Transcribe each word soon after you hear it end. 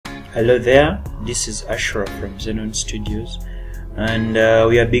Hello there, this is Ashra from Xenon Studios, and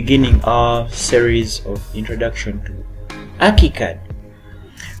we are beginning our series of introduction to archicad.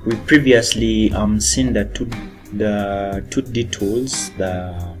 We previously seen the 2D tools,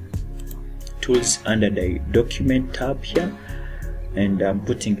 the tools under the document tab here, and I'm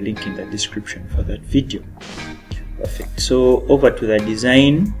putting link in the description for that video. Perfect. So over to the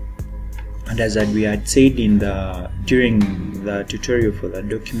design, and as we had said during the tutorial for the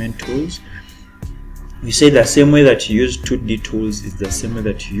document tools, we say the same way that you use 2D tools is the same way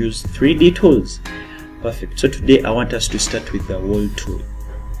that you use 3D tools. Perfect. So today I want us to start with the wall tool.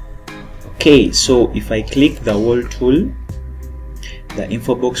 Okay, so if I click the wall tool, the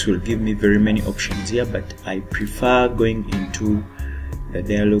info box will give me very many options here, but I prefer going into the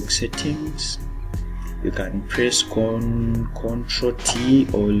dialog settings. You can press Ctrl T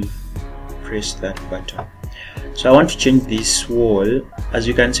or press that button. So I want to change this wall. As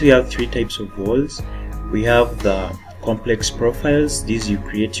you can see, we have three types of walls. We have the complex profiles, these you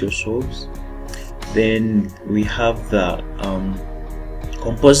create yourselves. Then we have the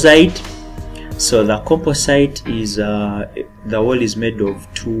composite. So the composite is the wall is made of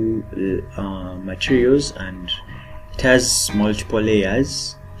two materials, and it has multiple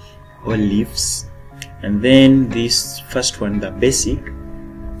layers or leaves. And then this first one, the basic,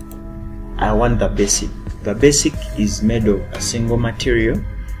 I want the basic. The basic is made of a single material,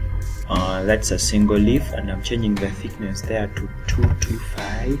 that's a single leaf, and I'm changing the thickness there to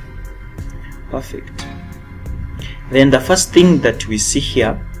 225. Perfect. Then the first thing that we see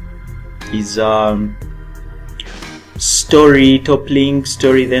here is story, top link,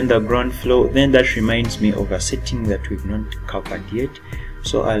 story, then the ground floor. Then that reminds me of a setting that we've not covered yet.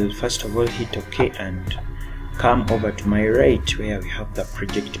 So I'll first of all hit OK and come over to my right where we have the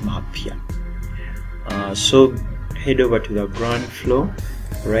project map here. So head over to the ground floor,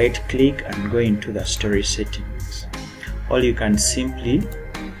 right click and go into the story settings. Or you can simply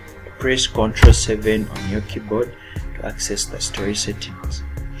press Ctrl 7 on your keyboard to access the story settings.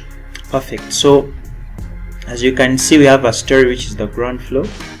 Perfect. So as you can see, we have a story which is the ground floor,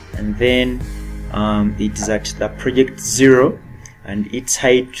 and then it is at the project 0, and its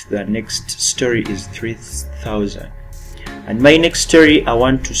height, the next story, is 3000. And my next story, I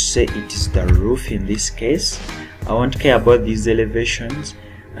want to say it is the roof. In this case, I won't care about these elevations,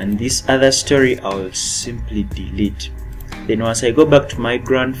 and this other story I will simply delete. Then once I go back to my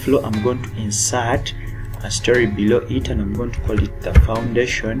ground floor, I'm going to insert a story below it, and I'm going to call it the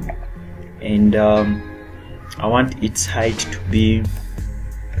foundation, and I want its height to be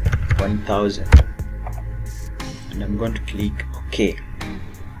 1000, and I'm going to click OK.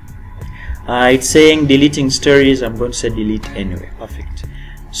 It's saying deleting stories. I'm going to say delete anyway. Perfect.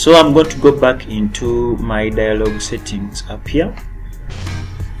 So I'm going to go back into my dialog settings up here.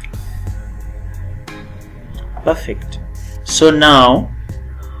 Perfect. So now,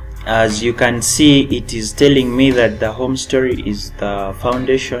 as you can see, it is telling me that the home story is the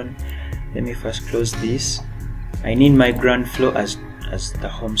foundation. Let me first close this. I need my ground floor as the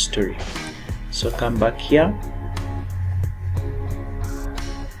home story. So come back here.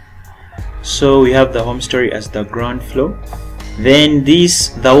 So we have the home story as the ground floor. Then the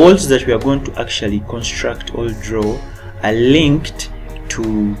walls that we are going to actually construct or draw are linked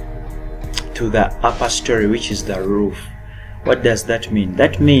to the upper story, which is the roof. What does that mean?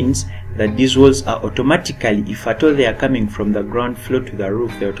 That means that these walls are automatically, if at all they are coming from the ground floor to the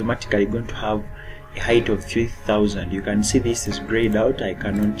roof, they're automatically going to have a height of 3000. You can see this is grayed out. I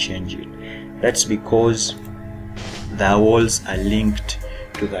cannot change it. That's because the walls are linked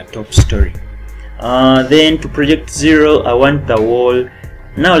to the top story. Then to project 0, I want the wall.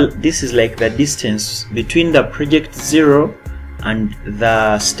 Now this is like the distance between the project 0 and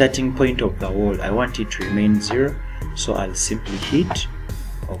the starting point of the wall. I want it to remain 0, so I'll simply hit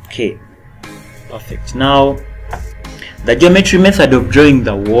OK. Perfect. Now the geometry method of drawing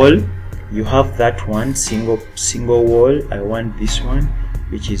the wall, you have that one, single wall. I want this one,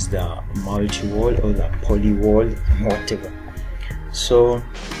 which is the multi-wall or the poly wall, whatever. So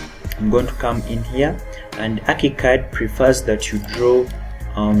I'm going to come in here, and archicad prefers that you draw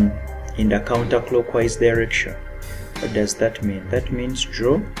in the counterclockwise direction. What does that mean? That means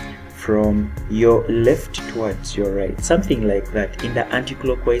draw from your left towards your right, something like that, in the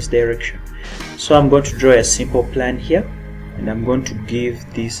anti-clockwise direction. So I'm going to draw a simple plan here, and I'm going to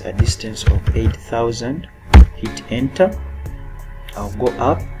give this a distance of 8000. Hit enter. I'll go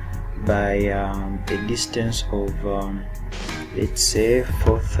up by a distance of let's say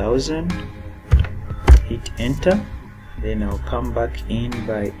 4000. Hit enter. Then I'll come back in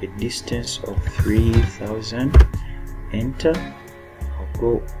by a distance of 3000. Enter. I'll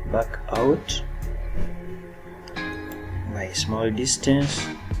go back out by a small distance,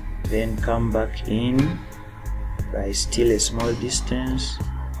 then come back in by still a small distance,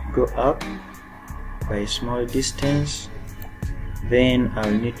 go up by a small distance, then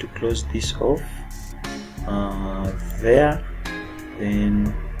I'll need to close this off there,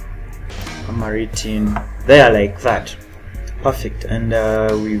 then hammer it in there like that. Perfect. And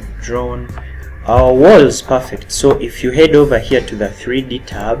we've drawn our walls. Perfect. So if you head over here to the 3D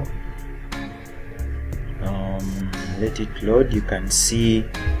tab, let it load, you can see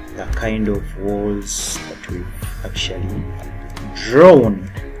the kind of walls that we've actually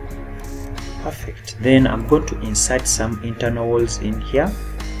drawn. Perfect. Then I'm going to insert some internal walls in here,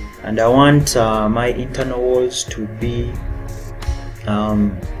 and I want my internal walls to be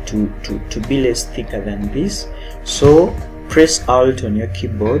to be less thicker than this. So press Alt on your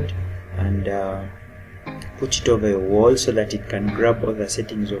keyboard and put it over a wall so that it can grab all the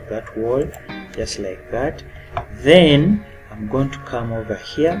settings of that wall, just like that. Then I'm going to come over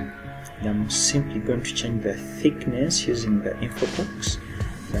here and I'm simply going to change the thickness using the info box.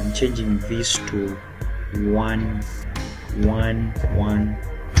 I'm changing this to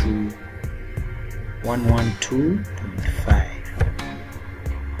 112.5.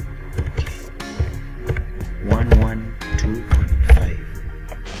 Okay, 112.5.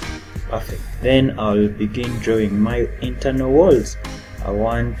 Perfect. Then I'll begin drawing my internal walls. I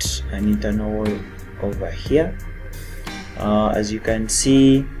want an internal wall over here. As you can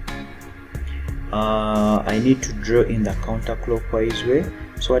see, I need to draw in the counterclockwise way.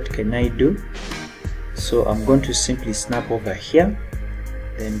 So what can I do? So I'm going to simply snap over here,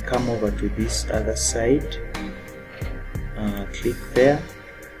 then come over to this other side, click there,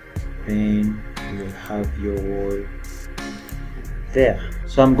 then you'll have your wall there.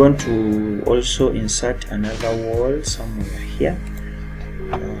 So I'm going to also insert another wall somewhere here.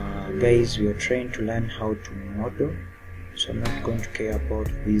 Guys, we are trying to learn how to model, so I'm not going to care about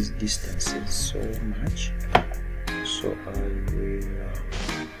these distances so much. So I will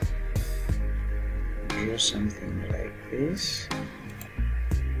draw something like this.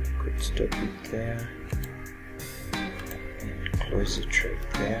 Could stop it there and close it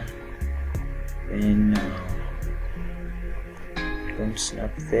right there. Then don't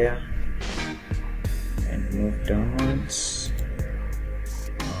snap there and move downwards.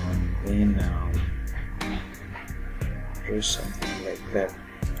 Then draw something like that.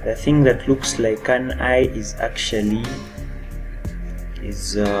 The thing that looks like an eye is actually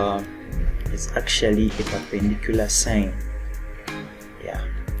a perpendicular sign. Yeah,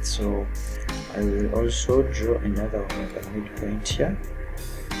 so I will also draw another one at the midpoint here.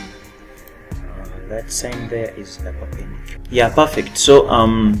 That sign there is a perpendicular. Yeah, perfect. So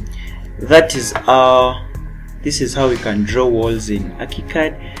that is this is how we can draw walls in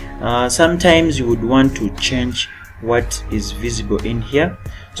archicad. Sometimes you would want to change what is visible in here.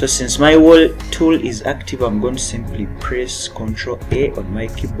 So since my wall tool is active, I'm going to simply press Ctrl A on my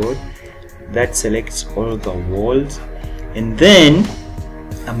keyboard. That selects all the walls, and then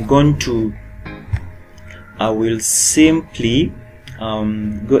I will simply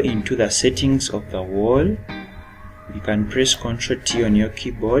go into the settings of the wall. You can press Ctrl T on your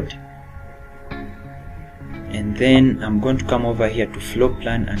keyboard, and then I'm going to come over here to floor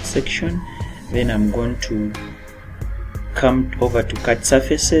plan and section. Then I'm going to come over to cut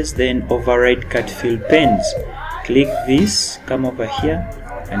surfaces, then override cut fill pens. Click this, come over here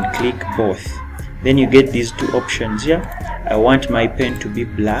and click both. Then you get these two options here. I want my pen to be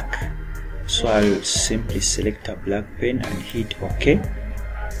black, so I'll simply select a black pen and hit OK,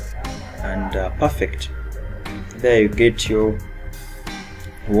 and perfect. There you get your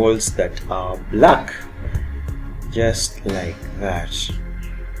walls that are black, just like that.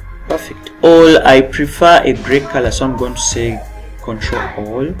 Perfect. All, I prefer a gray color, so I'm going to say Ctrl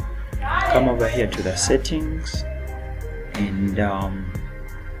All, come over here to the settings, and I'm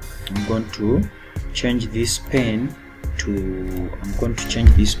going to change this pen to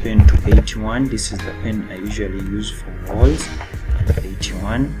 81. This is the pen I usually use for walls.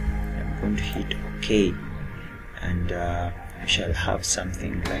 81. I'm going to hit OK, and I shall have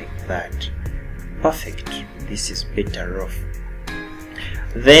something like that. Perfect. This is better off.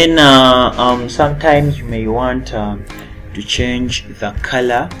 Then sometimes you may want to change the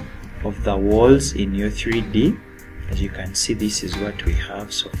color of the walls in your 3D. As you can see, this is what we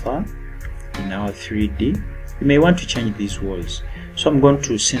have so far in our 3D. You may want to change these walls. So I'm going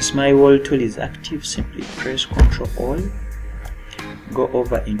to, since my wall tool is active, simply press Ctrl All, go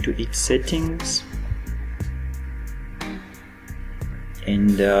over into its settings,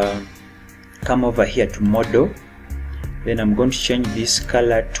 and come over here to model. Then I'm going to change this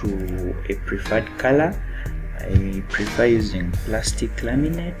color to a preferred color. I prefer using plastic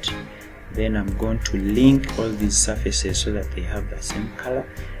laminate. Then I'm going to link all these surfaces so that they have the same color.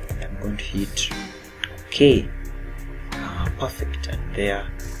 I'm going to hit OK. Perfect. And there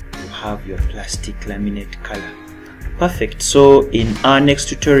you have your plastic laminate color. Perfect. So in our next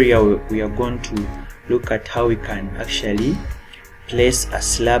tutorial, we are going to look at how we can actually place a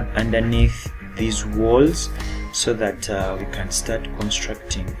slab underneath these walls so that we can start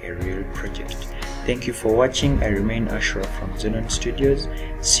constructing a real project. Thank you for watching. I remain Ashura from Xenon Studios.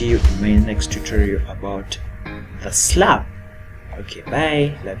 See you in my next tutorial about the slab. Okay,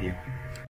 bye. Love you.